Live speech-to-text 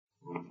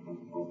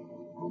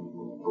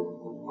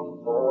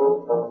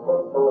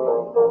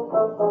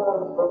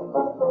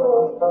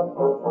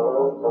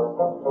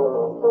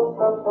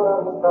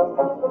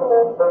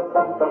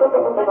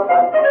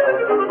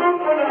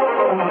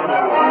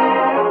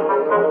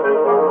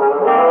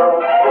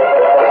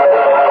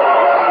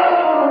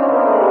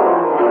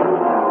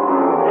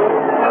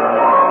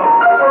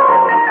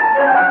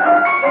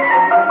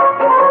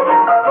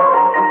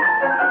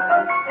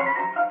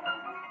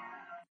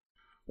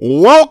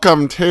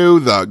Welcome to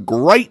the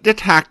Great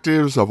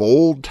Detectives of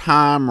Old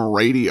Time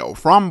Radio.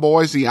 From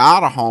Boise,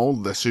 Idaho,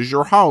 this is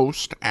your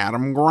host,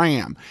 Adam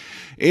Graham.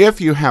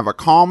 If you have a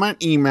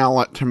comment,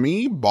 email it to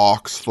me,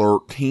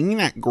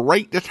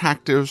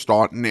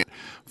 box13@greatdetectives.net.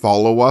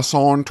 Follow us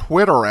on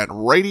Twitter at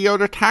Radio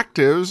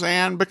Detectives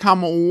and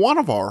become one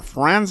of our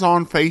friends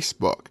on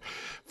Facebook,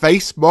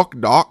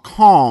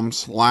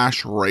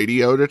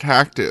 facebook.com/Radio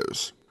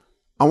Detectives.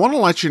 I want to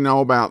let you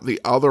know about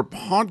the other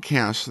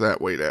podcasts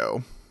that we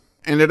do.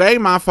 And today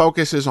my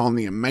focus is on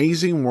the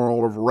amazing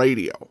world of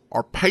radio.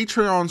 Our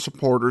Patreon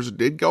supporters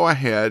did go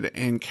ahead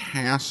and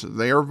cast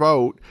their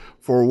vote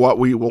for what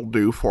we will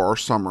do for our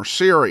summer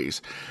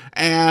series.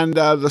 And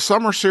the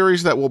summer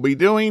series that we'll be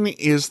doing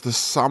is The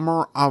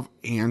Summer of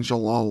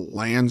Angela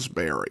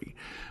Lansbury.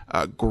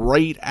 A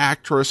great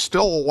actress,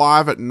 still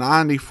alive at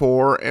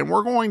 94, and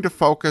we're going to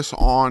focus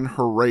on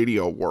her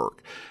radio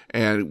work.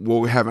 And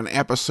we'll have an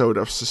episode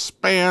of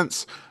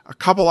Suspense, a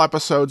couple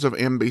episodes of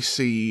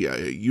NBC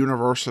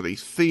University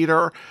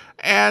Theater,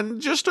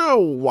 and just a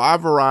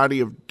wide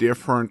variety of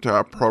different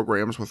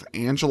programs with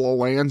Angela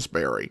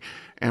Lansbury.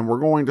 And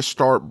we're going to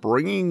start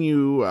bringing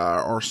you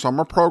our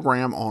summer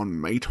program on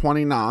May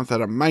 29th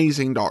at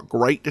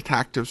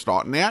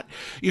amazing.greatdetectives.net.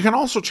 You can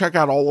also check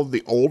out all of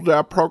the old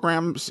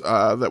programs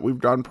that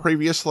we've done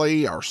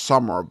previously, our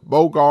Summer of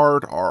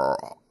Bogart, our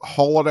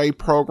holiday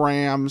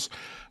programs,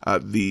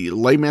 the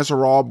Les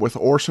Miserables with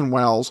Orson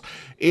Welles.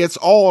 It's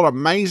all at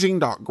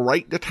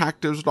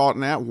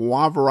amazing.greatdetectives.net.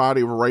 Wide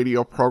variety of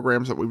radio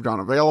programs that we've done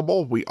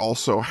available. We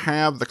also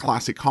have the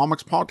Classic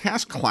Comics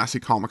podcast,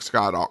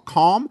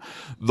 classiccomicsguy.com,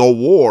 The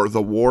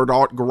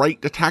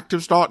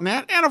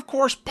war.greatdetectives.net, and of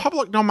course,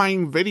 public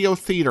domain video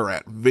theater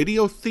at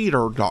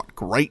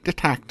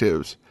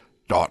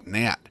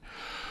videotheater.greatdetectives.net.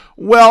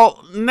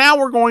 Well, now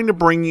we're going to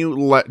bring you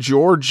Let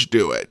George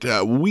Do It.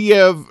 We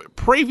have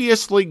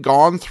previously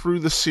gone through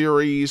the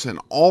series and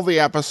all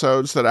the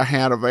episodes that I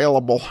had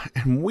available,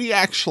 and we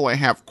actually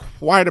have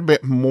quite a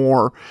bit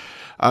more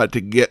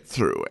to get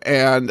through.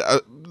 And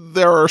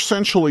there are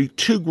essentially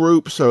two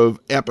groups of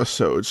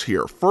episodes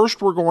here.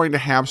 First, we're going to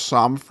have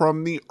some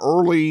from the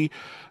early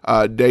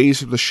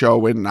days of the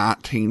show in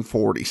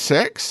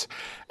 1946.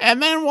 And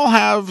then we'll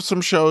have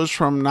some shows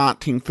from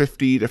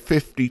 1950 to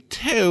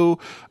 52,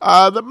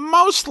 the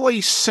mostly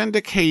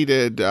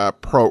syndicated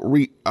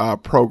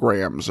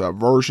programs,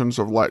 versions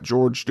of Let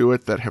George Do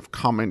It that have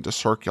come into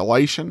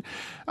circulation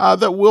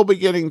that we'll be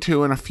getting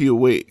to in a few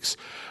weeks.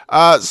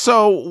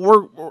 So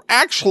we're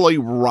actually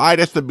right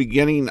at the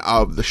beginning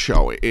of the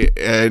show.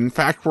 In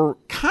fact, we're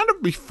kind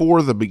of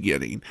before the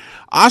beginning.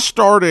 I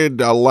started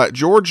Let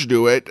George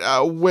Do It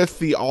with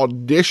the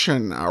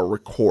Audition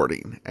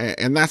recording,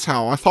 and that's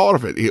how I thought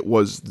of it. It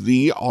was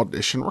the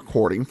audition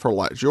recording for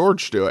Let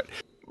George Do It.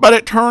 But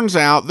it turns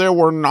out there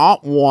were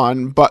not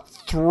one, but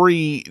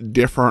three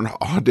different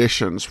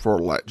auditions for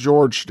Let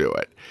George Do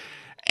It.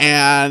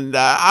 And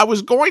I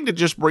was going to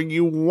just bring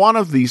you one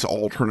of these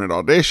alternate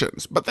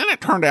auditions, but then it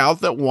turned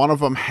out that one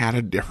of them had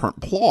a different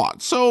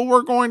plot. So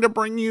we're going to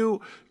bring you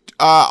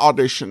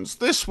auditions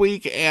this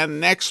week and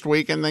next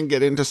week, and then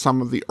get into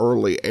some of the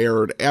early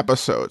aired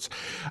episodes.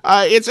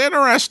 It's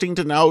interesting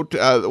to note,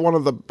 one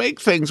of the big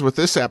things with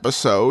this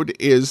episode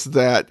is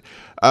that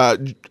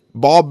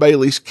Bob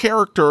Bailey's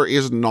character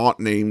is not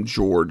named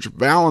George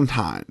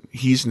Valentine.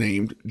 He's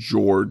named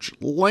George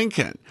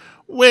Lincoln,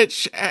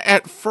 which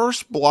at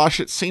first blush,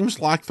 it seems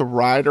like the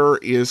writer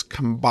is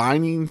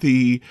combining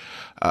the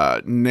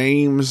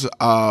names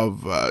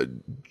of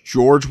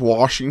George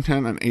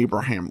Washington and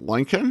Abraham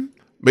Lincoln,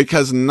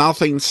 because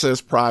nothing says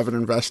private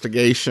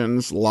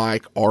investigations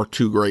like our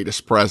two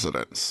greatest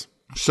presidents.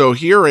 So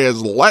here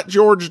is Let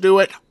George Do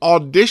It,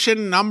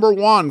 audition number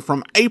 1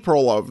 from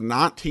April of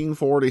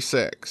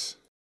 1946.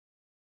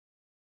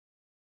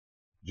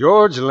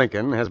 George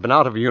Lincoln has been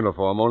out of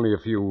uniform only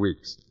a few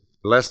weeks.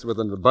 Blessed with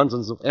an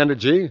abundance of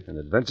energy, an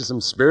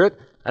adventuresome spirit,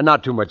 and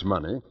not too much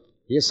money,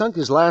 he has sunk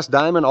his last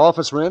dime in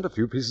office rent, a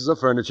few pieces of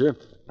furniture,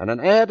 and an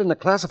ad in the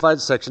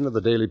classified section of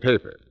the daily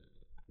paper.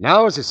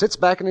 Now, as he sits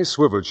back in his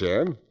swivel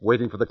chair,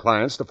 waiting for the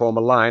clients to form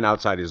a line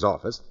outside his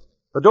office,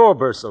 the door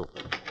bursts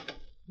open.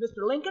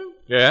 Mr. Lincoln?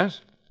 Yes?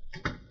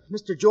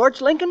 Mr.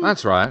 George Lincoln?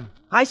 That's right.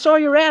 I saw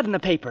your ad in the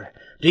paper.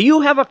 Do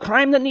you have a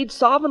crime that needs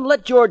solving?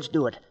 Let George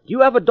do it. Do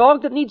you have a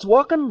dog that needs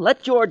walking?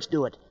 Let George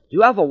do it. Do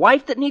you have a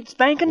wife that needs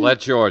spanking?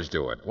 Let George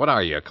do it. What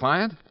are you, a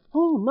client?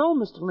 Oh, no,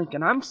 Mr.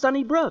 Lincoln. I'm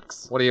Sonny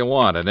Brooks. What do you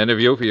want, an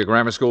interview for your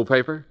grammar school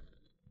paper?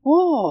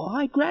 Oh,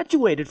 I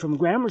graduated from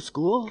grammar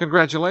school.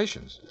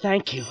 Congratulations.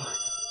 Thank you.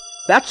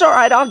 That's all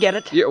right. I'll get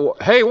it.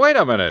 Hey, wait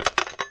a minute.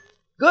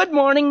 Good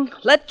morning.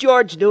 Let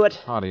George do it.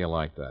 How do you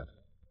like that?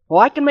 Oh,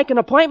 I can make an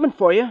appointment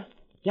for you.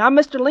 Yeah, I'm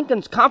Mr.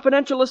 Lincoln's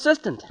confidential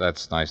assistant.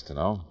 That's nice to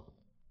know.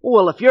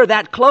 Well, if you're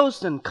that close,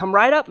 then come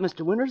right up,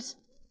 Mr. Winters.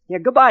 Yeah,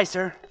 goodbye,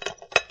 sir.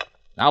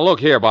 Now look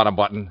here, Bottom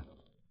Button.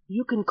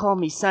 You can call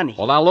me Sonny.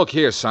 Well, now look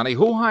here, Sonny.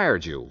 Who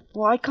hired you?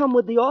 Well, I come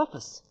with the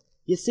office.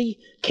 You see,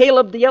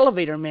 Caleb the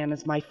elevator man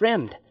is my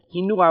friend.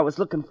 He knew I was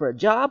looking for a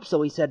job,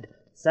 so he said,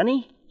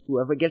 Sonny,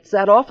 Whoever gets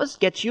that office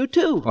gets you,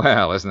 too.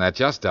 Well, isn't that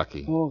just,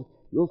 Ducky? Oh,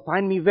 you'll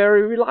find me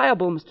very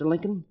reliable, Mr.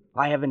 Lincoln.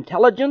 I have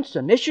intelligence,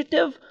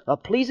 initiative, a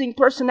pleasing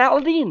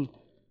personality, and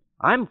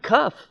I'm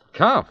Cuff.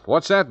 Cuff?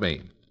 What's that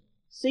mean?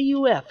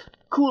 C-U-F.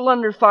 Cool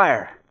under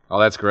fire. Oh,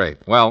 that's great.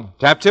 Well,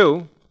 tap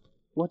 2.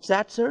 What's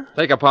that, sir?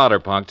 Take a powder,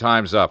 punk.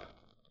 Time's up.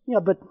 Yeah,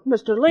 but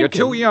Mr. Lincoln... You're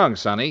too young,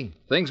 Sonny.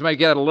 Things may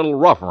get a little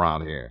rough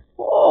around here.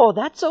 Oh,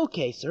 that's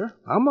okay, sir.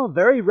 I'm a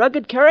very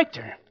rugged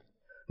character.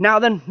 Now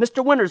then,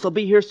 Mr. Winters will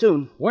be here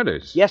soon.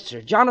 Winters? Yes,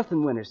 sir.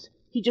 Jonathan Winters.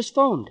 He just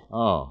phoned.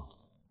 Oh.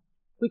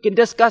 We can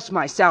discuss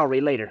my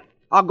salary later.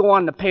 I'll go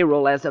on the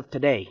payroll as of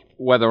today.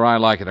 Whether I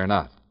like it or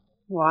not.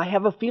 Well, I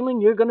have a feeling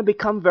you're going to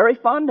become very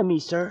fond of me,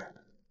 sir.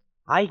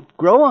 I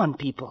grow on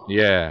people.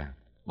 Yeah,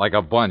 like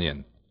a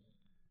bunion.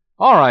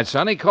 All right,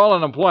 Sonny, call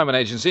an employment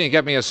agency and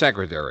get me a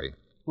secretary.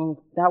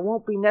 Well, that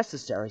won't be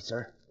necessary,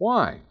 sir.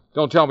 Why?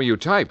 Don't tell me you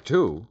type,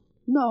 too.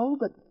 No,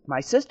 but my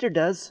sister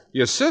does.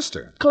 Your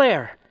sister?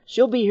 Claire.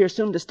 She'll be here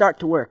soon to start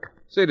to work.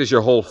 Say, does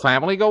your whole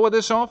family go with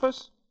this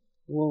office?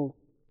 Well,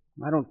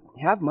 I don't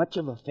have much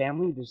of a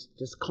family. There's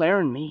just Claire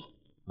and me.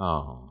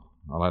 Oh,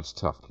 well, that's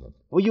tough, kid.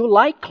 Well, you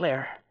like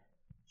Claire.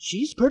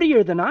 She's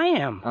prettier than I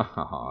am.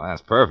 Oh,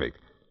 that's perfect.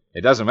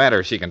 It doesn't matter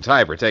if she can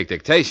type or take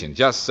dictation,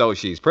 just so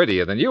she's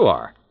prettier than you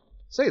are.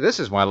 Say, this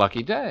is my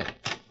lucky day.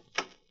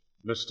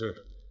 Mr.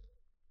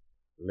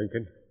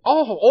 Lincoln?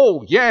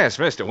 Oh, yes,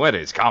 Mr.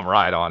 Winters. Come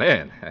right on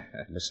in.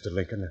 Mr.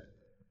 Lincoln,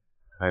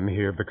 I'm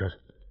here because...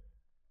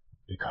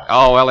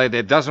 Oh, well,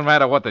 it doesn't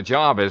matter what the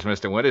job is,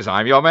 Mr. Winters.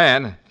 I'm your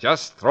man.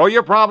 Just throw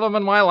your problem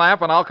in my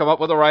lap and I'll come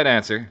up with the right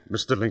answer.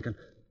 Mr. Lincoln,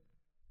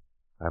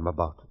 I'm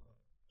about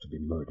to be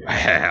murdered.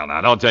 Well, now,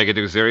 don't take it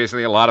too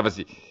seriously. A lot of us...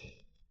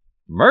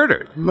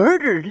 Murdered?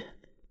 Murdered?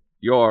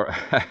 You're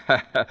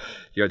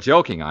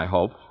joking, I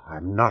hope.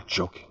 I'm not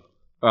joking.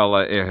 Well,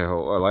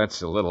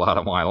 that's a little out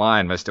of my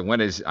line, Mr.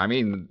 Winters. I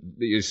mean,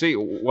 you see,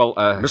 well,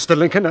 Mr.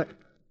 Lincoln,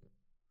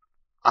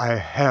 I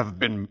have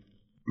been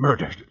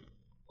murdered.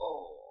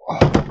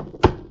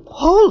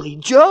 Holy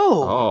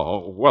Joe!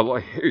 Oh,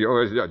 well,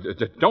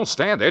 don't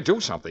stand there. Do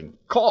something.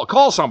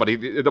 Call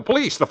somebody. The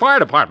police, the fire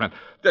department.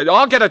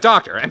 I'll get a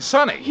doctor. And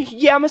Sonny.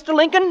 Yeah, Mr.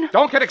 Lincoln?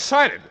 Don't get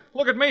excited.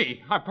 Look at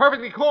me. I'm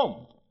perfectly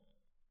calm.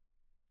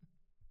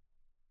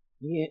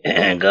 You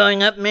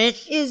going up,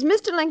 miss? Is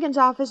Mr. Lincoln's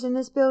office in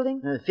this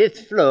building?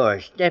 5th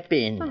floor. Step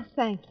in. Oh,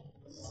 thank you.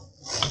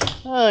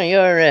 Oh,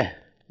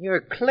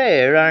 you're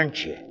Claire,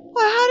 aren't you?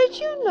 Why, how did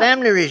you know?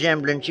 Family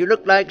resemblance. You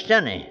look like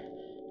Sonny.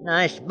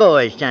 Nice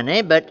boy,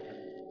 Sonny, but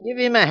give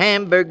him a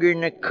hamburger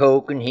and a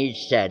Coke and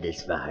he's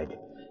satisfied.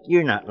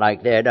 You're not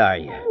like that, are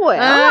you? Well,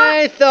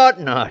 I thought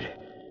not.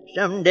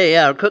 Someday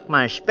I'll cook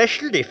my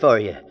specialty for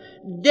you.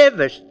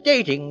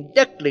 Devastating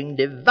duckling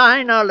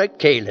divine a la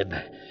Caleb.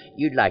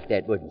 You'd like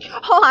that, wouldn't you?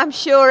 Oh, I'm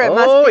sure it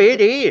must Oh, be. it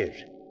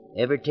is.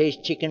 Ever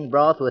taste chicken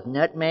broth with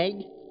nutmeg?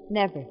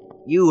 Never.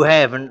 You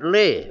haven't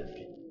lived.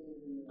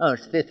 Oh,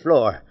 it's 5th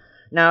floor.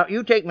 Now,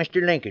 you take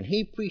Mr. Lincoln.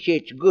 He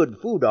appreciates good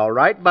food, all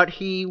right, but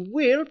he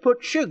will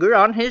put sugar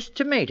on his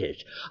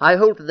tomatoes. I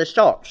hold to the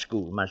salt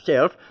school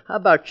myself. How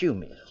about you,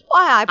 miss?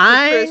 Why,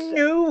 I prefer...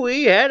 knew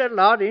we had a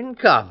lot in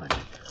common.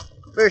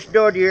 First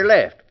door to your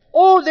left.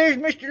 Oh, there's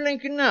Mr.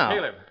 Lincoln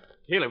now.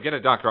 Caleb, get a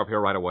doctor up here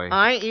right away.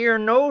 Eye, ear,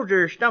 nose,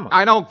 or stomach?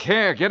 I don't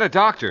care. Get a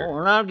doctor. Oh,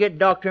 and I'll get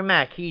Dr.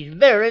 Mack. He's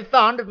very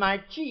fond of my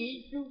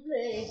cheese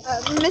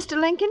souffle. Mr.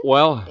 Lincoln?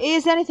 Well...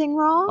 Is anything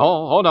wrong?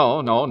 Oh,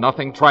 no,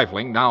 nothing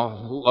trifling.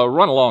 Now,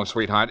 run along,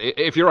 sweetheart.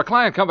 If you're a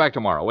client, come back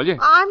tomorrow, will you?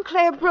 I'm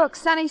Claire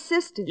Brooks, Sonny's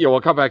sister. Yeah,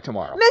 well, come back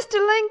tomorrow. Mr.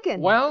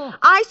 Lincoln. Well?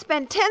 I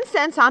spent 10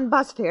 cents on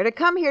bus fare to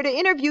come here to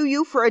interview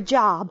you for a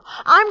job.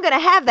 I'm going to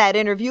have that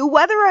interview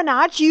whether or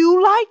not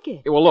you like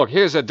it. Well, look,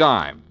 here's a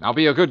dime. Now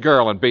be a good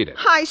girl and beat it.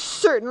 I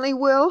certainly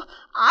will.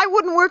 I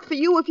wouldn't work for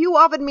you if you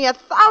offered me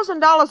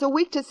 $1,000 a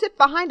week to sit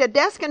behind a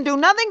desk and do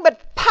nothing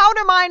but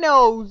powder my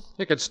nose.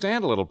 You could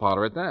stand a little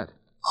powder at that.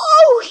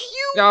 Oh,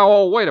 you...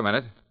 Now, wait a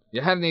minute.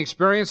 You had any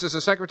experience as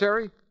a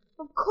secretary?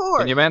 Of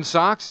course. Can you mend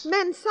socks?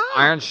 Men's socks.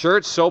 Iron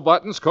shirts, sew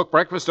buttons, cook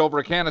breakfast over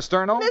a can of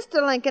Sterno?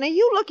 Mr. Lincoln, are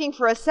you looking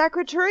for a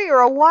secretary or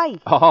a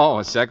wife? Oh,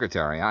 a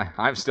secretary.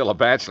 I'm still a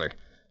bachelor.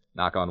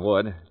 Knock on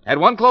wood. Had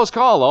one close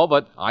call, though,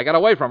 but I got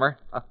away from her.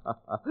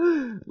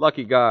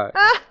 Lucky guy.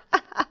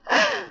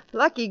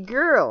 Lucky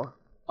girl.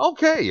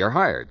 Okay, you're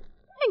hired.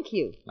 Thank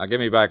you. Now give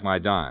me back my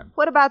dime.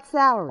 What about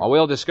salary? Oh,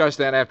 we'll discuss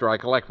that after I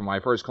collect from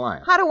my first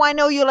client. How do I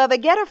know you'll ever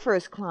get a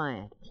first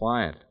client?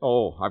 Client?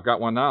 Oh, I've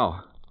got one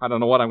now. I don't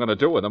know what I'm going to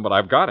do with him, but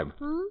I've got him.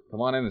 Come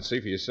on in and see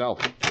for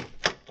yourself.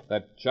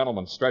 That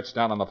gentleman stretched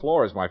down on the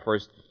floor is my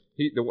first...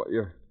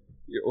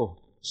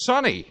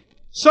 Sonny!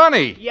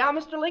 Sonny! Yeah,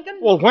 Mr. Lincoln?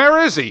 Well,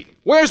 where is he?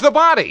 Where's the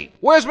body?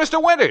 Where's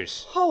Mr.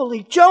 Winters?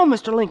 Holy Joe,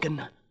 Mr.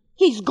 Lincoln.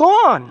 He's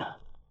gone.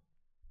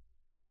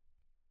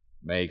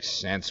 Makes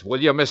sense. Will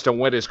you, Mr.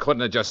 Winters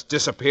couldn't have just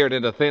disappeared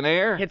into thin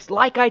air? It's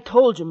like I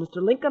told you, Mr.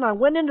 Lincoln. I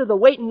went into the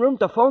waiting room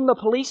to phone the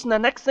police, and the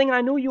next thing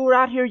I knew, you were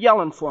out here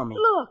yelling for me.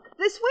 Look,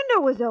 this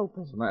window was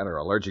open. What's the matter?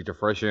 Allergic to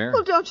fresh air?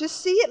 Well, don't you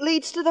see? It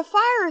leads to the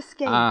fire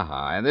escape.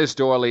 And this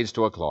door leads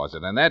to a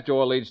closet, and that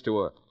door leads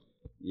to a...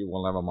 You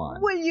will never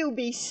mind. Will you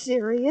be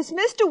serious?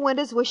 Mr.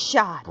 Winters was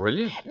shot.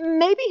 Brilliant.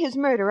 Maybe his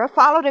murderer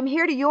followed him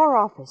here to your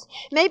office.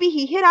 Maybe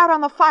he hid out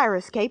on the fire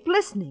escape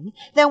listening.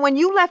 Then when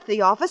you left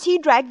the office, he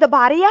dragged the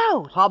body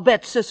out. I'll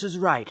bet Sis is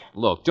right.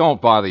 Look, don't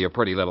bother your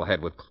pretty little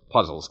head with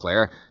puzzles,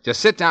 Claire.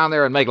 Just sit down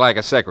there and make like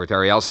a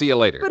secretary. I'll see you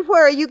later. But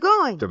where are you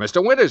going? To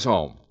Mr. Winters'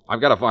 home.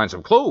 I've got to find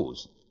some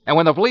clues. And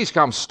when the police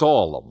come,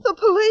 stall them. The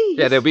police?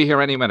 Yeah, they'll be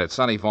here any minute.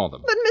 Sonny phoned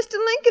them. But, Mr.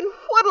 Lincoln,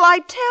 what'll I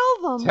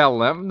tell them? Tell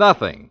them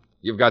nothing.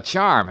 You've got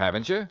charm,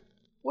 haven't you?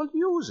 Well,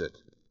 use it.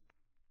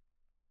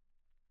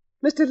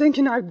 Mr.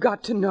 Lincoln, I've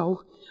got to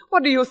know.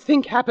 What do you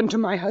think happened to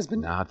my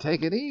husband? Now,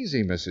 take it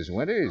easy, Mrs.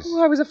 Winters.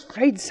 Oh, I was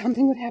afraid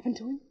something would happen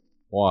to him.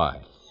 Why?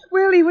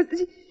 Well,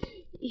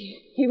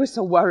 he was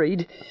so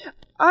worried.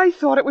 I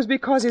thought it was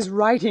because his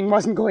writing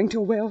wasn't going too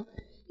well.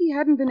 He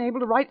hadn't been able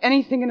to write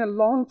anything in a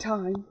long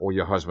time. Oh,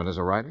 your husband is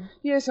a writer?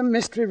 Yes, a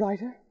mystery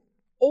writer.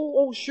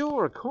 Oh,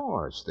 sure, of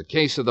course. The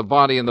case of the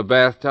body in the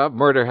bathtub,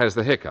 murder has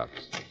the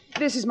hiccups.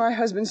 This is my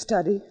husband's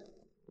study.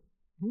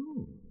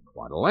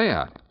 Quite a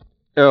layout.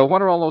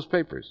 What are all those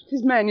papers?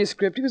 His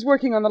manuscript. He was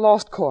working on The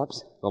Lost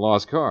Corpse. The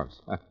Lost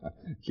Corpse.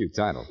 Cute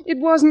title. It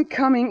wasn't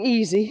coming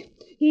easy.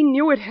 He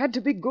knew it had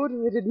to be good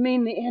or it'd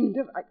mean the end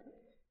of...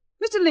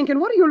 Mr. Lincoln,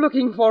 what are you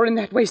looking for in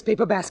that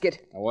wastepaper basket?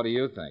 Now, what do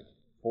you think?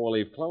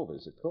 4-leaf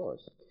clovers, of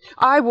course.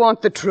 I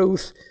want the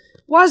truth.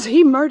 Was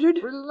he murdered?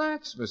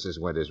 Relax, Mrs.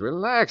 Winters,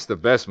 relax. The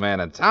best man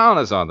in town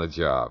is on the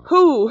job.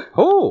 Who?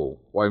 Who?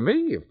 Why,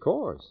 me, of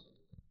course.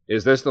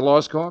 Is this the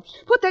Lost Corpse?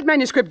 Put that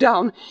manuscript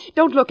down.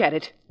 Don't look at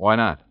it. Why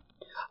not?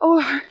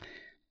 Oh,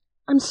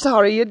 I'm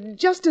sorry. It's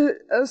just a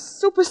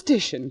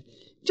superstition.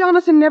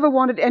 Jonathan never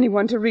wanted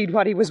anyone to read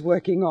what he was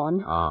working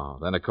on. Oh,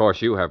 then of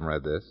course you haven't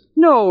read this.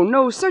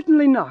 No,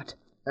 certainly not.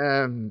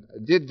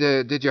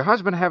 Did your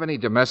husband have any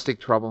domestic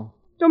trouble?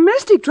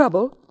 Domestic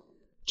trouble?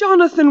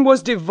 Jonathan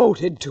was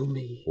devoted to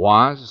me.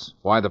 Was?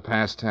 Why the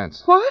past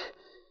tense? What?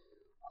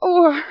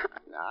 Oh,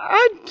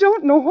 I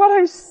don't know what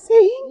I'm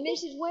saying.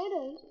 Mrs.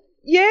 Winters,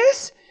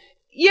 Yes?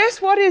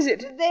 Yes, what is it?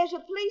 there's a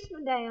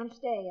policeman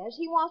downstairs.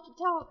 He wants to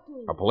talk to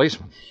you. A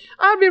policeman?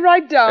 I'll be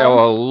right down. Oh,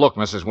 well, look,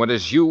 Mrs.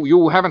 Winters,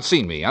 you haven't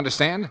seen me,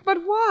 understand? But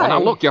why? Well,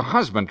 now, look, your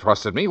husband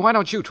trusted me. Why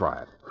don't you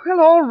try it? Well,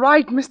 all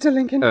right, Mr.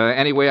 Lincoln.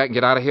 Any way I can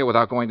get out of here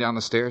without going down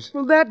the stairs?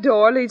 Well, that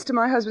door leads to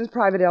my husband's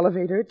private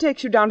elevator. It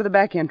takes you down to the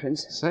back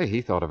entrance. Say,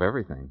 he thought of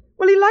everything.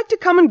 Well, he liked to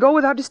come and go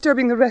without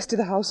disturbing the rest of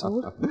the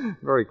household.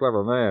 Very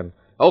clever man.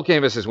 Okay,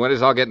 Mrs.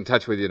 Winters, I'll get in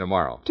touch with you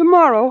tomorrow.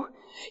 Tomorrow?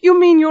 You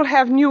mean you'll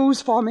have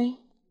news for me?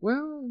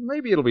 Well,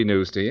 maybe it'll be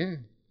news to you.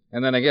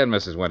 And then again,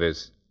 Mrs.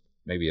 Winters,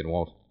 maybe it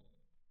won't.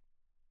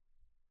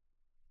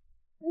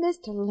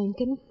 Mr.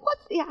 Lincoln,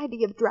 what's the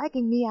idea of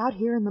dragging me out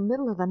here in the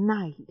middle of the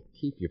night?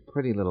 Keep your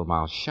pretty little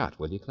mouth shut,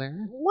 will you,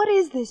 Claire? What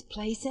is this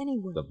place,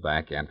 anyway? The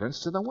back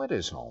entrance to the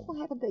Winters home. Well,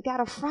 haven't they got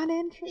a front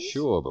entrance?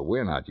 Sure, but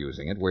we're not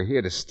using it. We're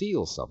here to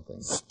steal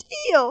something.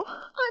 Steal?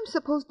 I'm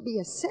supposed to be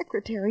a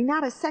secretary,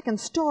 not a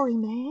second-story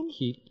man.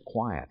 Keep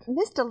quiet.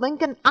 Mr.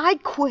 Lincoln, I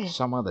quit.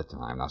 Some other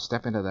time. Now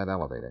step into that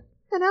elevator.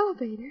 An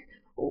elevator?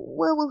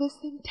 Where will this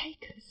thing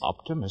take us?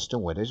 Up to Mr.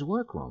 Winters'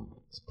 workroom.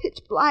 It's pitch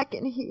black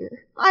in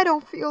here. I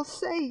don't feel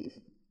safe.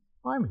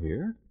 I'm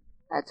here.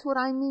 That's what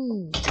I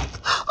mean.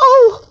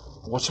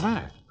 Oh! What's the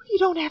matter? You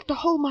don't have to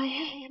hold my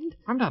hand.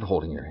 I'm not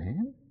holding your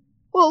hand.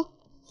 Well,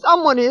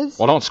 someone is.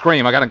 Well, don't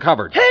scream. I got him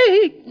covered.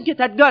 Hey, get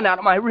that gun out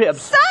of my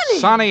ribs. Sonny!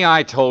 Sonny,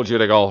 I told you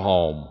to go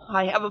home.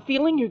 I have a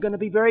feeling you're going to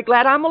be very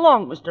glad I'm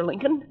along, Mr.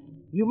 Lincoln.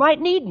 You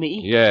might need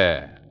me.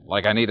 Yeah,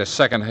 like I need a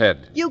second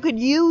head. You could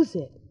use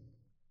it.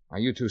 Now,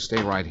 you two stay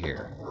right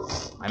here.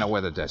 I know where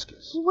the desk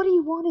is. What do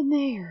you want in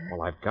there?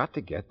 Well, I've got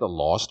to get the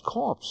lost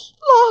corpse.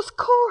 Lost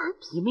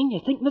corpse. You mean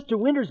you think Mr.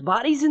 Winters'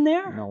 body's in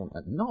there? No.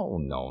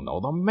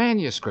 The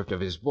manuscript of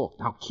his book.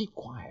 Now, keep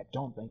quiet.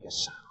 Don't make a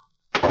sound.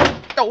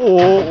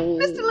 Oh!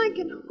 Mr.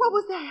 Lincoln, what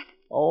was that?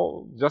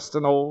 Oh, just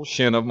an old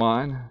shin of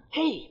mine.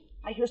 Hey,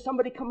 I hear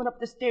somebody coming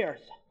up the stairs.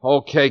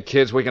 Okay,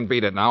 kids, we can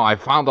beat it now. I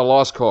found the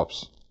lost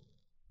corpse.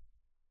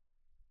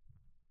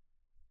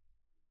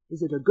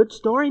 Is it a good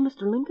story,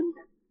 Mr. Lincoln?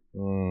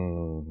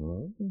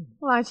 Mm-hmm.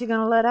 Well, aren't you going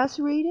to let us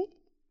read it?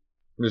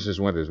 Mrs.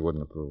 Winters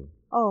wouldn't approve.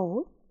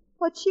 Oh,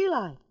 what's she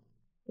like?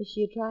 Is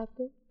she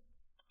attractive?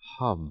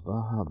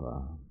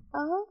 Hubba.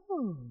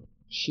 Oh.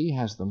 She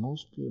has the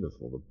most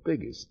beautiful, the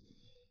biggest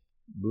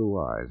blue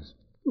eyes.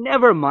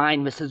 Never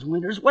mind, Mrs.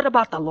 Winters. What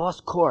about the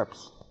lost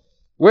corpse?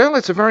 Well,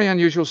 it's a very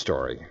unusual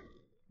story.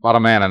 About a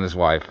man and his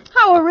wife.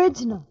 How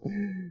original.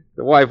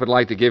 The wife would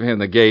like to give him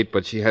the gate,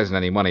 but she hasn't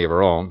any money of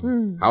her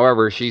own.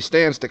 However, she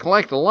stands to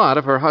collect a lot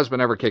if her husband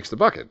ever kicks the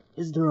bucket.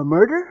 Is there a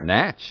murder?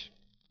 Natch.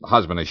 The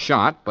husband is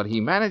shot, but he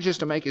manages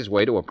to make his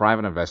way to a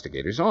private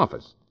investigator's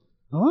office.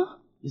 Huh?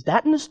 Is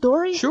that in the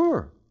story?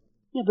 Sure.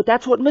 Yeah, but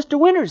that's what Mr.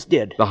 Winters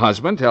did. The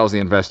husband tells the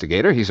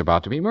investigator he's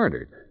about to be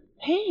murdered.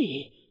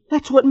 Hey,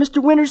 that's what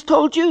Mr. Winters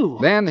told you.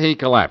 Then he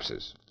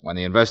collapses. When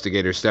the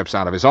investigator steps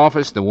out of his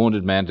office, the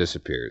wounded man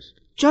disappears.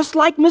 Just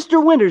like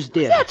Mr. Winters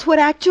did. That's what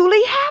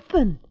actually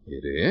happened.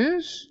 It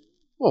is?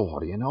 Well,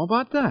 what do you know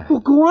about that? Well,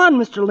 go on,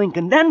 Mr.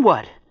 Lincoln. Then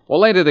what? Well,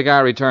 later the guy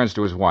returns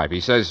to his wife. He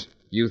says,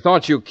 You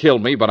thought you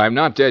killed me, but I'm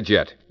not dead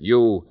yet.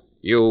 You...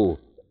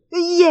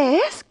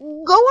 Yes,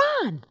 go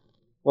on.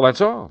 Well,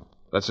 that's all.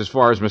 That's as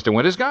far as Mr.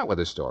 Winters got with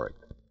his story.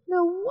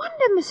 No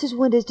wonder Mrs.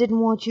 Winters didn't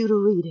want you to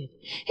read it.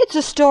 It's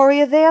a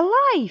story of their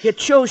life. It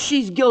shows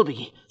she's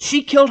guilty.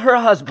 She killed her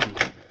husband.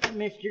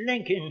 Mr.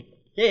 Lincoln.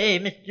 Hey,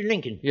 Mr.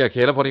 Lincoln. Yeah,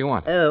 Caleb, what do you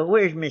want?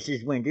 Where's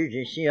Mrs. Winters?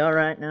 Is she all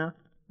right now?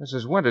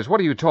 Mrs. Winters,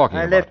 what are you talking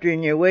I about? left her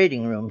in your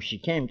waiting room. She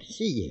came to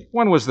see you.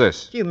 When was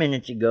this? A few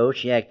minutes ago,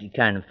 she acted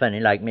kind of funny,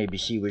 like maybe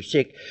she was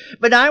sick.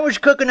 But I was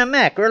cooking a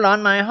mackerel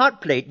on my hot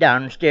plate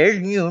downstairs,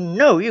 and you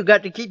know you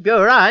got to keep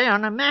your eye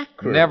on a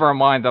mackerel. Never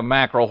mind the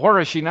mackerel. Where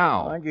is she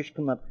now? I just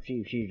come up to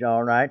see if she's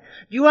all right.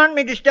 Do you want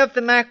me to stuff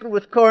the mackerel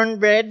with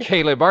cornbread?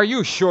 Caleb, are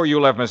you sure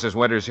you left Mrs.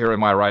 Winters here in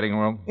my writing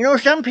room? You know,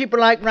 some people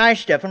like rice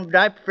stuffing, but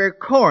I prefer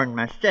corn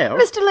myself.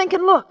 Mr.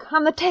 Lincoln, look,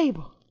 on the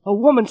table. A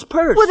woman's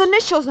purse. With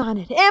initials on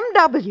it,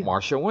 M.W.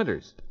 Marcia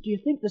Winters. Do you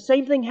think the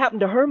same thing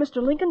happened to her,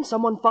 Mr. Lincoln?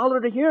 Someone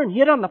followed her here and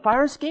hid on the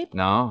fire escape?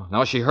 No,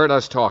 she heard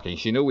us talking.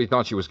 She knew we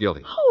thought she was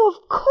guilty. Oh,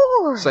 of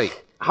course. Say,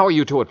 how are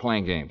you two at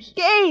playing games?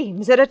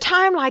 Games at a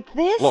time like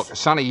this? Look,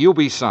 Sonny, you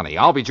be Sonny.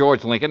 I'll be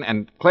George Lincoln,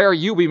 and Claire,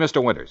 you be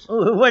Mr. Winters.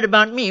 Oh, what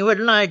about me?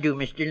 What'll I do,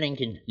 Mr.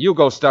 Lincoln? You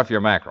go stuff your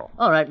mackerel.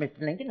 All right,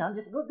 Mr. Lincoln, I'll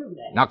just go do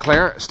that. Now,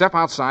 Claire, step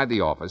outside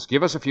the office,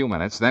 give us a few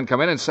minutes, then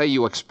come in and say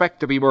you expect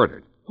to be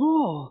murdered.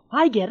 Oh,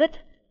 I get it.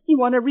 You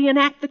want to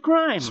reenact the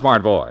crime.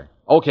 Smart boy.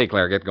 Okay,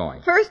 Claire, get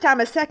going. First I'm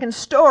a second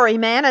story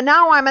man, and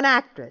now I'm an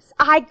actress.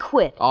 I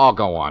quit. Oh,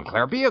 go on,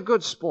 Claire. Be a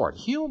good sport.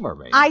 Humor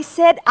me. I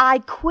said I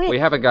quit. We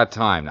haven't got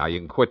time now. You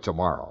can quit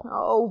tomorrow.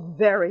 Oh,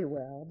 very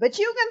well. But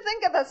you can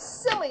think of the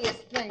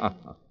silliest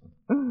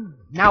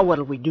thing. Now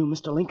what'll we do,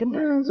 Mr.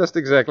 Lincoln? Just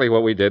exactly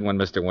what we did when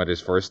Mr.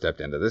 Winters first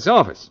stepped into this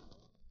office.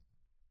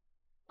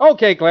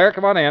 Okay, Claire,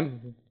 come on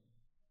in.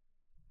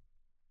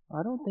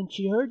 I don't think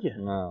she heard you.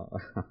 No.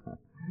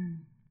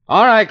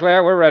 All right,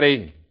 Claire, we're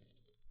ready.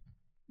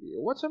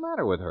 What's the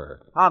matter with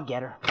her? I'll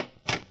get her.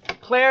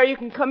 Claire, you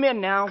can come in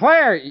now.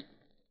 Claire!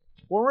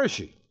 Where is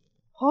she?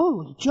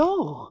 Holy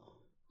Joe.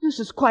 This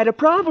is quite a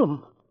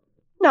problem.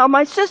 Now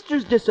my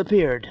sister's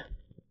disappeared.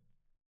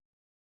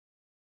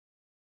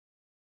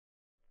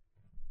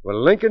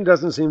 Well, Lincoln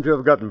doesn't seem to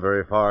have gotten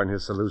very far in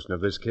his solution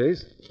of this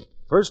case.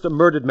 First, a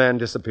murdered man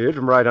disappeared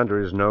from right under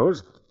his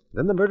nose.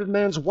 Then the murdered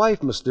man's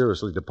wife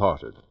mysteriously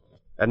departed.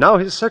 And now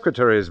his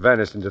secretary has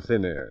vanished into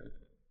thin air.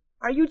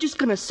 Are you just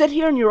going to sit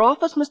here in your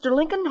office, Mr.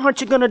 Lincoln? Aren't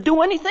you going to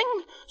do anything?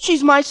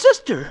 She's my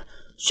sister.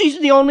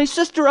 She's the only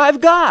sister I've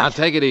got. Now,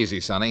 take it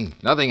easy, Sonny.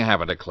 Nothing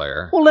happened to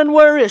Claire. Well, then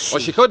where is she?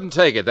 Well, she couldn't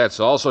take it, that's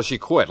all, so she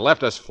quit,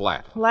 left us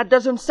flat. Well, that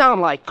doesn't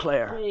sound like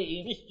Claire.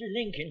 Hey, Mr.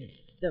 Lincoln,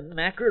 the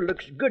mackerel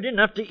looks good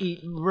enough to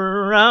eat,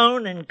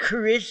 brown and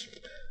crisp.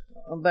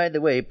 Oh, by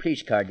the way,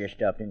 police car just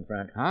stopped in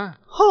front. Huh?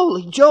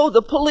 Holy Joe,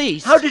 the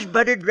police. How does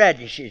buttered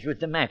radishes with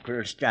the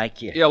mackerel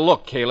strike you? Yeah,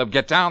 look, Caleb,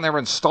 get down there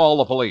and stall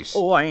the police.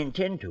 Oh, I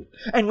intend to.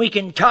 And we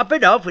can top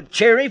it off with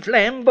cherry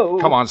flambeau.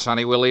 Come on,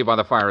 Sonny, we'll leave by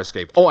the fire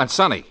escape. Oh, and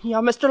Sonny, Yeah,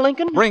 Mr.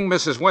 Lincoln? bring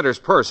Mrs. Winters'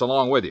 purse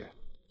along with you.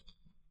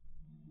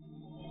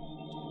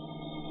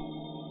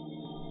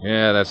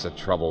 Yeah, that's the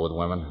trouble with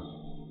women.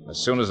 As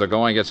soon as the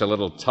going gets a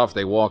little tough,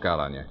 they walk out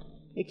on you.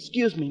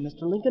 Excuse me,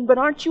 Mr. Lincoln, but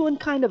aren't you in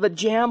kind of a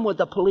jam with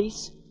the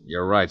police?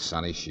 You're right,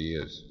 Sonny, she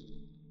is.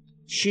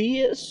 She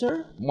is,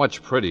 sir?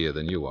 Much prettier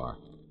than you are.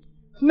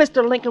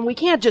 Mr. Lincoln, we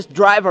can't just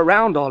drive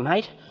around all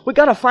night. We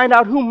gotta find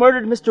out who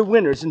murdered Mr.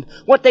 Winters and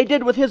what they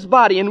did with his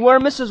body and where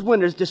Mrs.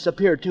 Winters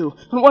disappeared to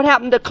and what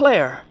happened to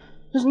Claire.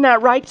 Isn't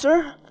that right,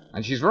 sir?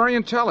 And she's very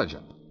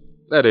intelligent.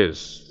 That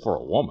is, for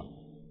a woman.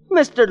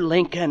 Mr.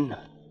 Lincoln.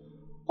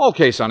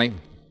 Okay, Sonny.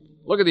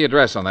 Look at the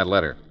address on that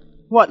letter.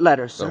 What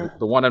letter, sir?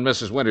 The one in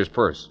Mrs. Winters'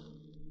 purse.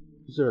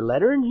 Is there a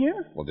letter in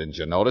here? Well, didn't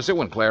you notice it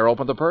when Claire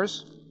opened the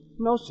purse?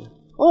 No, sir.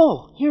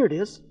 Oh, here it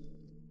is.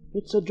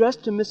 It's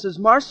addressed to Mrs.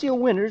 Marcia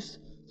Winters,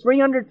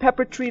 300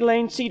 Pepper Tree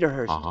Lane,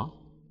 Cedarhurst. Uh-huh.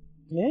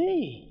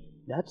 Hey,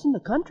 that's in the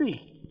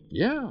country.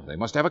 Yeah, they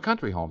must have a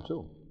country home,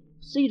 too.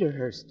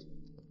 Cedarhurst.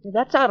 Yeah,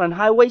 that's out on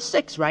Highway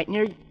 6, right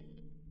near...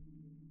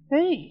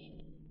 Hey,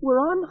 we're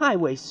on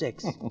Highway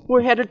 6.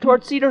 We're headed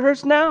toward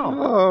Cedarhurst now.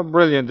 Oh,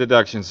 brilliant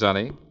deduction,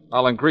 Sonny.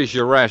 I'll increase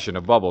your ration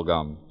of bubble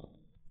gum.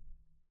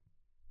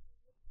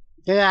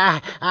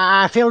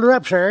 I filled her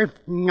up, sir.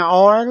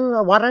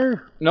 Oil,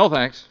 water, No,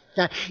 thanks.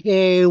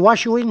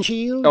 wash your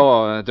windshield.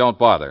 Oh, don't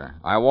bother.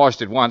 I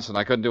washed it once and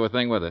I couldn't do a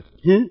thing with it.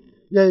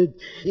 Huh?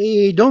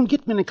 Don't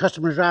get many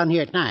customers around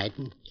here at night.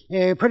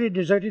 Pretty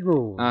deserted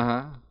road.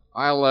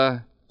 Uh-huh.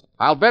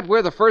 I'll bet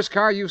we're the first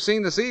car you've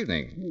seen this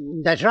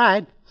evening. That's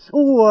right.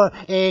 Oh,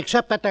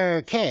 except that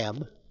there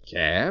cab.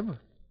 Cab?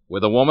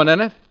 With a woman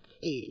in it?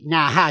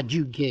 Now, how'd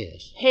you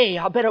guess? Hey,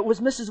 I'll bet it was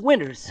Mrs.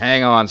 Winters.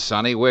 Hang on,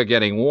 Sonny. We're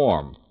getting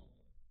warm.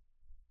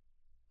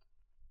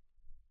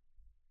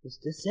 Is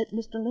this it,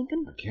 Mr.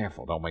 Lincoln?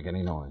 Careful, don't make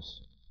any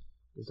noise.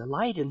 There's a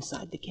light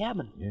inside the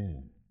cabin. Yeah,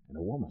 and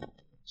a woman.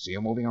 See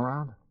her moving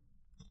around?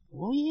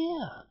 Oh,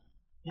 yeah.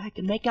 Yeah, I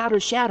can make out her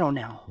shadow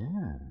now.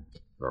 Yeah,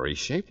 very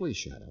shapely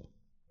shadow.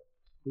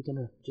 We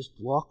gonna just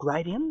walk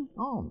right in?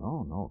 Oh,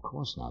 no, of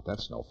course not.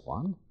 That's no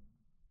fun.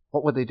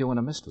 What would they do in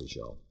a mystery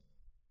show?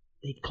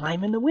 They'd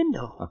climb in the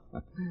window.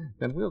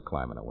 Then we'll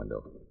climb in a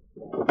window.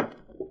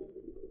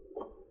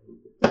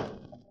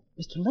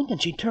 Mr. Lincoln,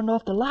 she turned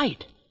off the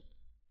light.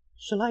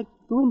 Shall I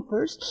go in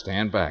first?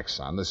 Stand back,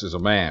 son. This is a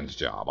man's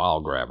job.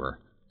 I'll grab her.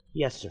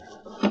 Yes, sir.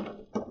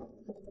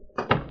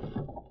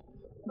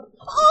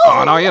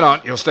 Oh, no, you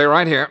don't. You'll stay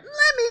right here. Let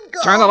me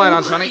go. Turn the light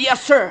on, Sonny.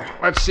 Yes, sir.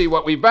 Let's see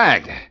what we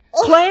bagged.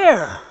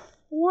 Claire!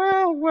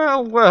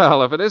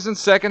 Well, if it isn't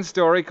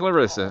second-story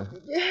Clarissa.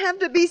 You have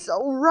to be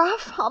so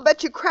rough. I'll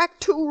bet you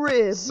cracked 2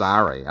 ribs.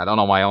 Sorry, I don't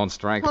know my own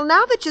strength. Well,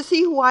 now that you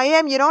see who I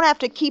am, you don't have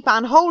to keep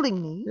on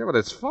holding me. Yeah, but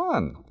it's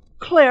fun.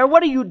 Claire,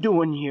 what are you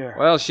doing here?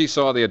 Well, she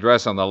saw the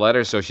address on the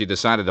letter, so she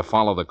decided to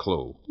follow the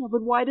clue. Yeah,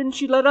 but why didn't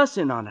she let us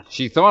in on it?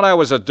 She thought I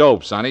was a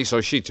dope, Sonny,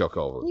 so she took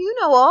over. You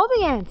know all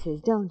the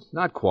answers, don't you?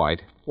 Not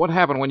quite. What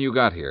happened when you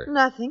got here?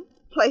 Nothing.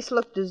 Place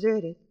looked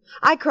deserted.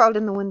 I crawled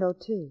in the window,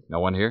 too. No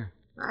one here?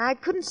 I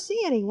couldn't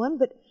see anyone,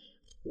 but,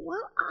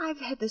 well, I've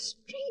had the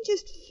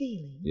strangest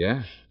feeling.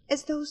 Yeah?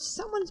 As though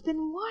someone's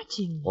been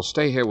watching me. Well,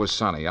 stay here with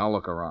Sonny. I'll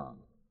look around.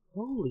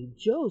 Holy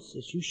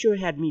Joseph, you sure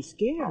had me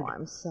scared. Oh,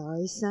 I'm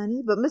sorry,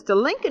 Sonny, but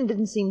Mr. Lincoln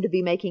didn't seem to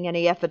be making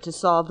any effort to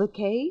solve the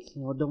case.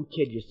 Oh, don't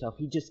kid yourself.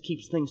 He just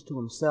keeps things to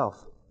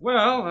himself.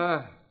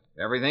 Well,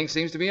 everything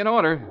seems to be in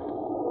order.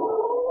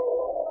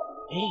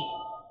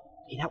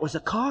 Hey, that was a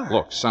car.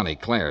 Look, Sonny,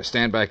 Claire,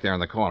 stand back there in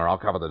the corner. I'll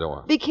cover the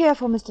door. Be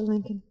careful, Mr.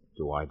 Lincoln.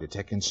 Do I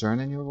detect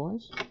concern in your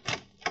voice?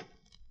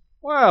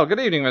 Well, good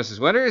evening, Mrs.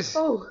 Winters.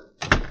 Oh,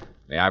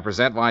 May I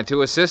present my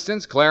 2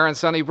 assistants, Claire and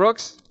Sonny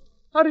Brooks?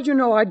 how did you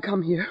know I'd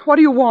come here? What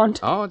do you want?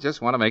 Oh,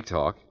 just want to make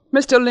talk.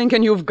 Mr.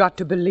 Lincoln, you've got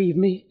to believe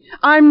me.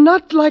 I'm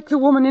not like the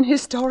woman in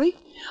his story.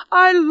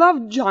 I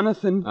love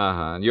Jonathan.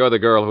 Uh-huh. And you're the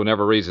girl who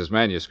never reads his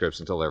manuscripts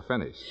until they're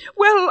finished.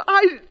 Well,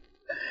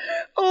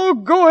 Oh,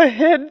 go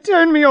ahead.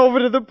 Turn me over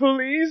to the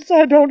police.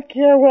 I don't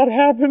care what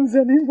happens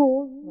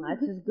anymore.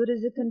 That's as good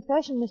as a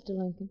confession, Mr.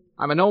 Lincoln.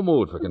 I'm in no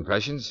mood for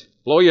confessions.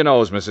 Blow your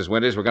nose, Mrs.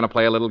 Winters. We're going to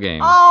play a little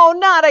game. Oh,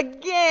 not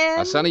again.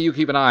 Now, Sonny, you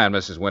keep an eye on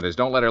Mrs. Winters.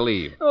 Don't let her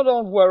leave. Oh,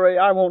 don't worry.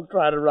 I won't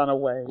try to run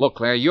away. Look,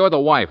 Claire, you're the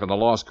wife in the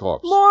lost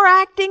corpse. More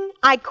acting?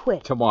 I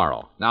quit.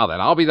 Tomorrow. Now then,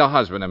 I'll be the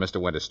husband in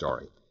Mr. Winters'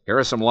 story. Here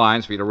are some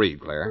lines for you to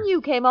read, Claire.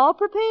 You came all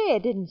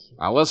prepared, didn't you?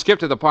 We'll skip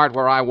to the part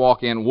where I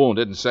walk in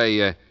wounded and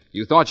say,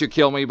 you thought you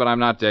killed me, but I'm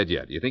not dead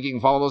yet. You think you can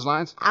follow those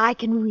lines? I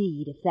can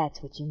read, if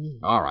that's what you mean.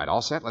 All right,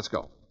 all set? Let's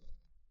go.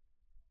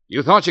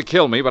 You thought you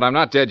killed me, but I'm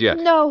not dead yet.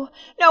 No,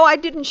 I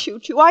didn't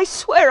shoot you. I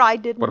swear I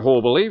didn't. But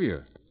who'll believe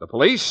you? The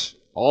police?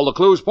 All the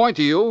clues point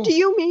to you. Do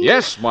you mean?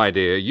 Yes, my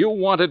dear. You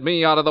wanted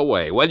me out of the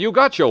way. Well, you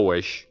got your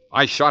wish.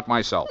 I shot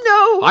myself.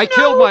 No, I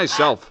killed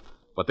myself.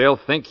 But they'll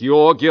think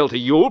you're guilty.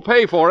 You'll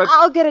pay for it.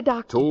 I'll get a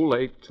doctor. Too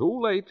late,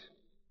 too late.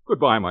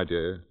 Goodbye, my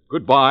dear.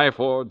 Goodbye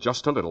for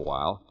just a little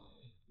while.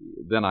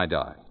 Then I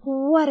die.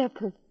 What a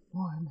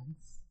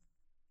performance.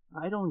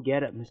 I don't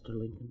get it, Mr.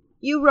 Lincoln.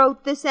 You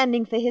wrote this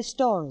ending for his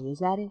story, is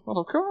that it? Well,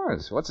 of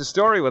course. What's a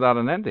story without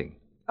an ending?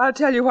 I'll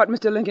tell you what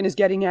Mr. Lincoln is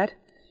getting at.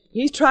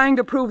 He's trying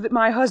to prove that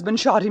my husband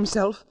shot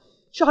himself.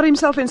 Shot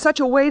himself in such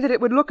a way that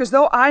it would look as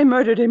though I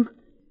murdered him.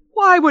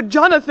 Why would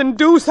Jonathan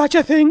do such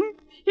a thing?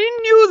 He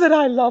knew that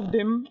I loved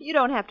him. You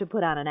don't have to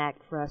put on an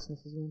act for us,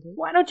 Mrs. Winters.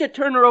 Why don't you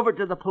turn her over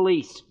to the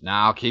police?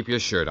 Now, keep your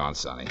shirt on,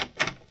 Sonny.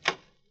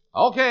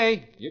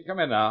 Okay, you come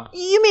in now.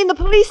 You mean the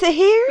police are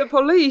here? The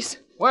police?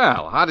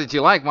 Well, how did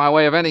you like my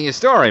way of ending your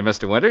story,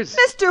 Mr. Winters?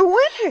 Mr.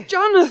 Winters!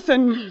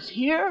 Jonathan! He's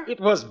here? It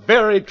was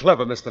very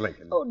clever, Mr.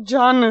 Lincoln. Oh,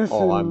 Jonathan.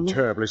 Oh, I'm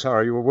terribly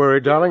sorry you were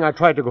worried, darling. I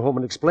tried to go home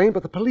and explain,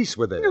 but the police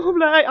were there. No,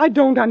 but I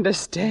don't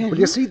understand. Well,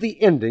 you see, the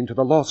ending to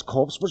The Lost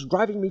Corpse was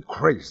driving me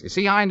crazy. You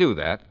see, I knew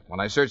that when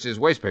I searched his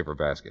wastepaper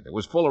basket. It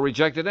was full of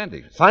rejected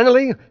endings.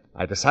 Finally,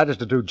 I decided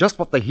to do just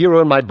what the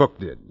hero in my book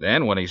did.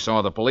 Then, when he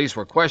saw the police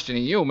were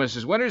questioning you,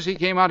 Mrs. Winters, he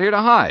came out here to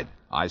hide.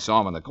 I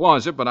saw him in the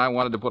closet, but I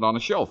wanted to put on a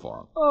show for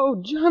him.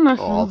 Oh, Jonathan.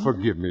 Oh,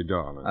 forgive me,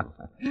 darling.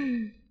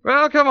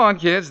 Well, come on,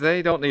 kids.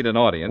 They don't need an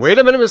audience. Wait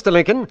a minute, Mr.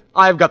 Lincoln.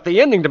 I've got the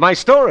ending to my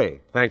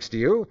story, thanks to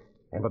you.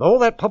 And with all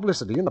that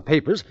publicity in the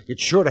papers,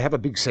 it's sure to have a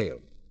big sale.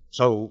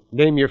 So,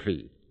 name your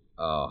fee.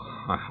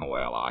 Oh,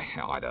 well,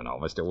 I don't know,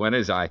 Mr.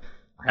 Winters. I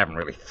haven't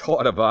really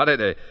thought about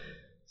it.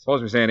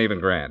 Suppose we say an even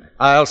grand.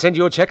 I'll send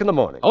you a check in the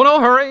morning. Oh,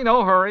 no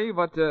hurry.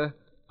 But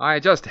I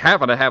just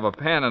happen to have a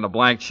pen and a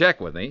blank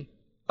check with me.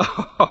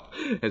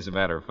 As a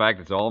matter of fact,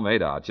 it's all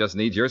made out. Just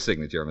needs your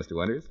signature, Mr.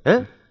 Winters.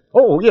 Huh?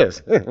 Oh,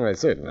 yes. Right,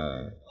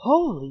 certainly.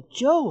 Holy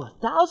Joe,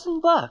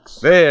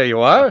 $1,000. There you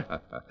are.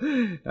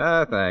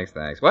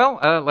 Thanks. Well,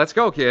 let's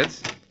go,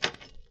 kids.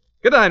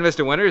 Good night,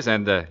 Mr. Winters,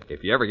 and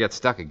if you ever get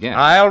stuck again...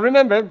 I'll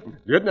remember.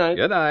 Good night.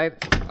 Good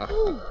night.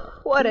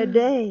 What a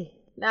day.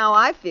 Now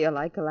I feel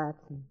like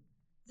collapsing.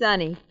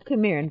 Sonny,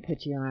 come here and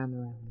put your arm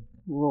around me.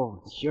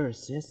 Whoa, sure,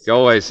 sis.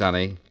 Go away,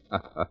 Sonny.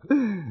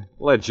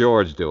 Let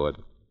George do it.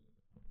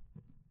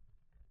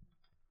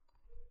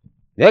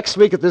 Next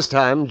week at this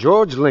time,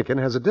 George Lincoln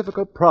has a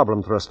difficult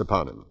problem thrust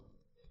upon him.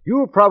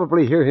 You'll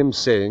probably hear him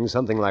saying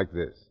something like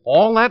this.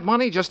 All that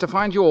money just to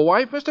find you a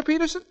wife, Mr.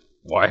 Peterson?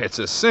 Why, it's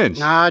a cinch.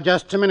 Now,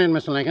 just a minute,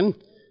 Mr. Lincoln.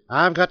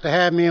 I've got to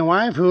have me a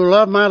wife who'll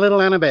love my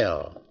little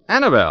Annabelle.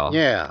 Annabelle?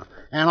 Yeah,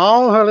 and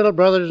all her little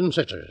brothers and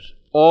sisters.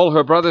 All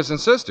her brothers and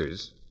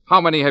sisters?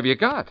 How many have you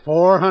got?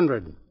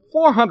 400.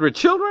 400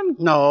 children?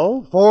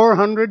 No,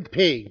 400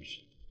 pigs.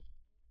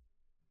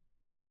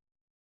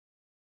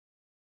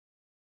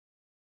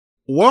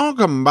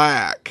 Welcome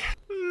back.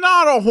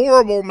 Not a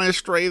horrible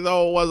mystery,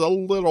 though it was a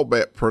little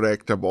bit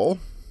predictable.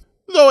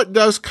 Though it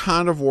does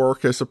kind of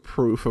work as a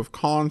proof of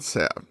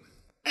concept.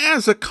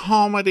 As a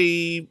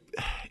comedy,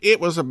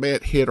 it was a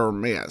bit hit or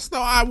miss.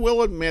 Though I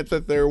will admit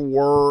that there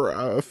were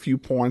a few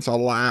points I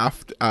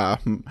laughed. I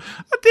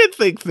did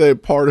think the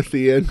part at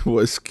the end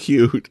was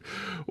cute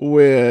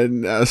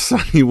when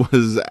Sonny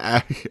was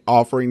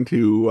offering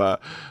to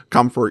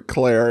comfort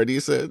Claire, and he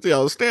said,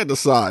 stand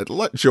aside,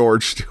 let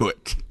George do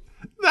it.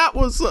 That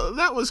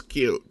was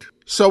cute.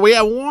 So we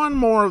have one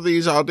more of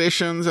these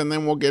auditions, and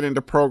then we'll get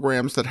into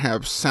programs that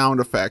have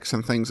sound effects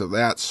and things of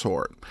that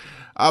sort.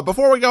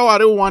 Before we go, I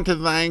do want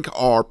to thank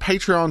our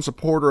Patreon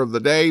supporter of the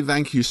day.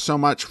 Thank you so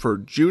much for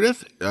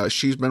Judith.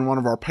 She's been one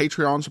of our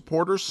Patreon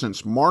supporters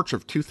since March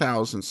of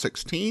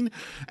 2016,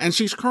 and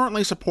she's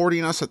currently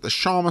supporting us at the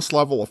Shamus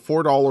level of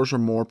 $4 or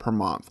more per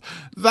month.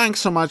 Thanks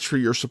so much for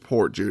your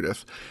support,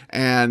 Judith.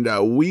 And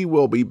we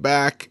will be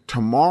back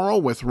tomorrow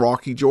with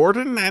Rocky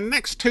Jordan, and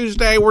next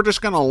Tuesday we're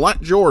just going to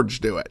let George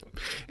do it.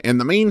 In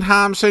the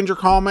meantime, send your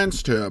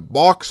comments to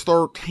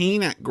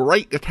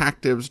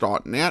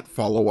box13@greatdetectives.net.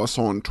 Follow us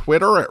on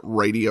Twitter at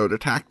Radio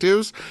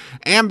Detectives,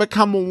 and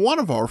become one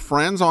of our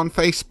friends on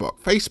Facebook,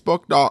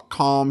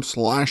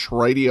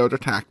 facebook.com/Radio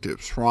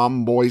Detectives.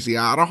 From Boise,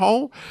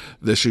 Idaho,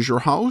 this is your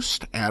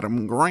host,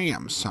 Adam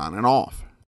Graham, signing off.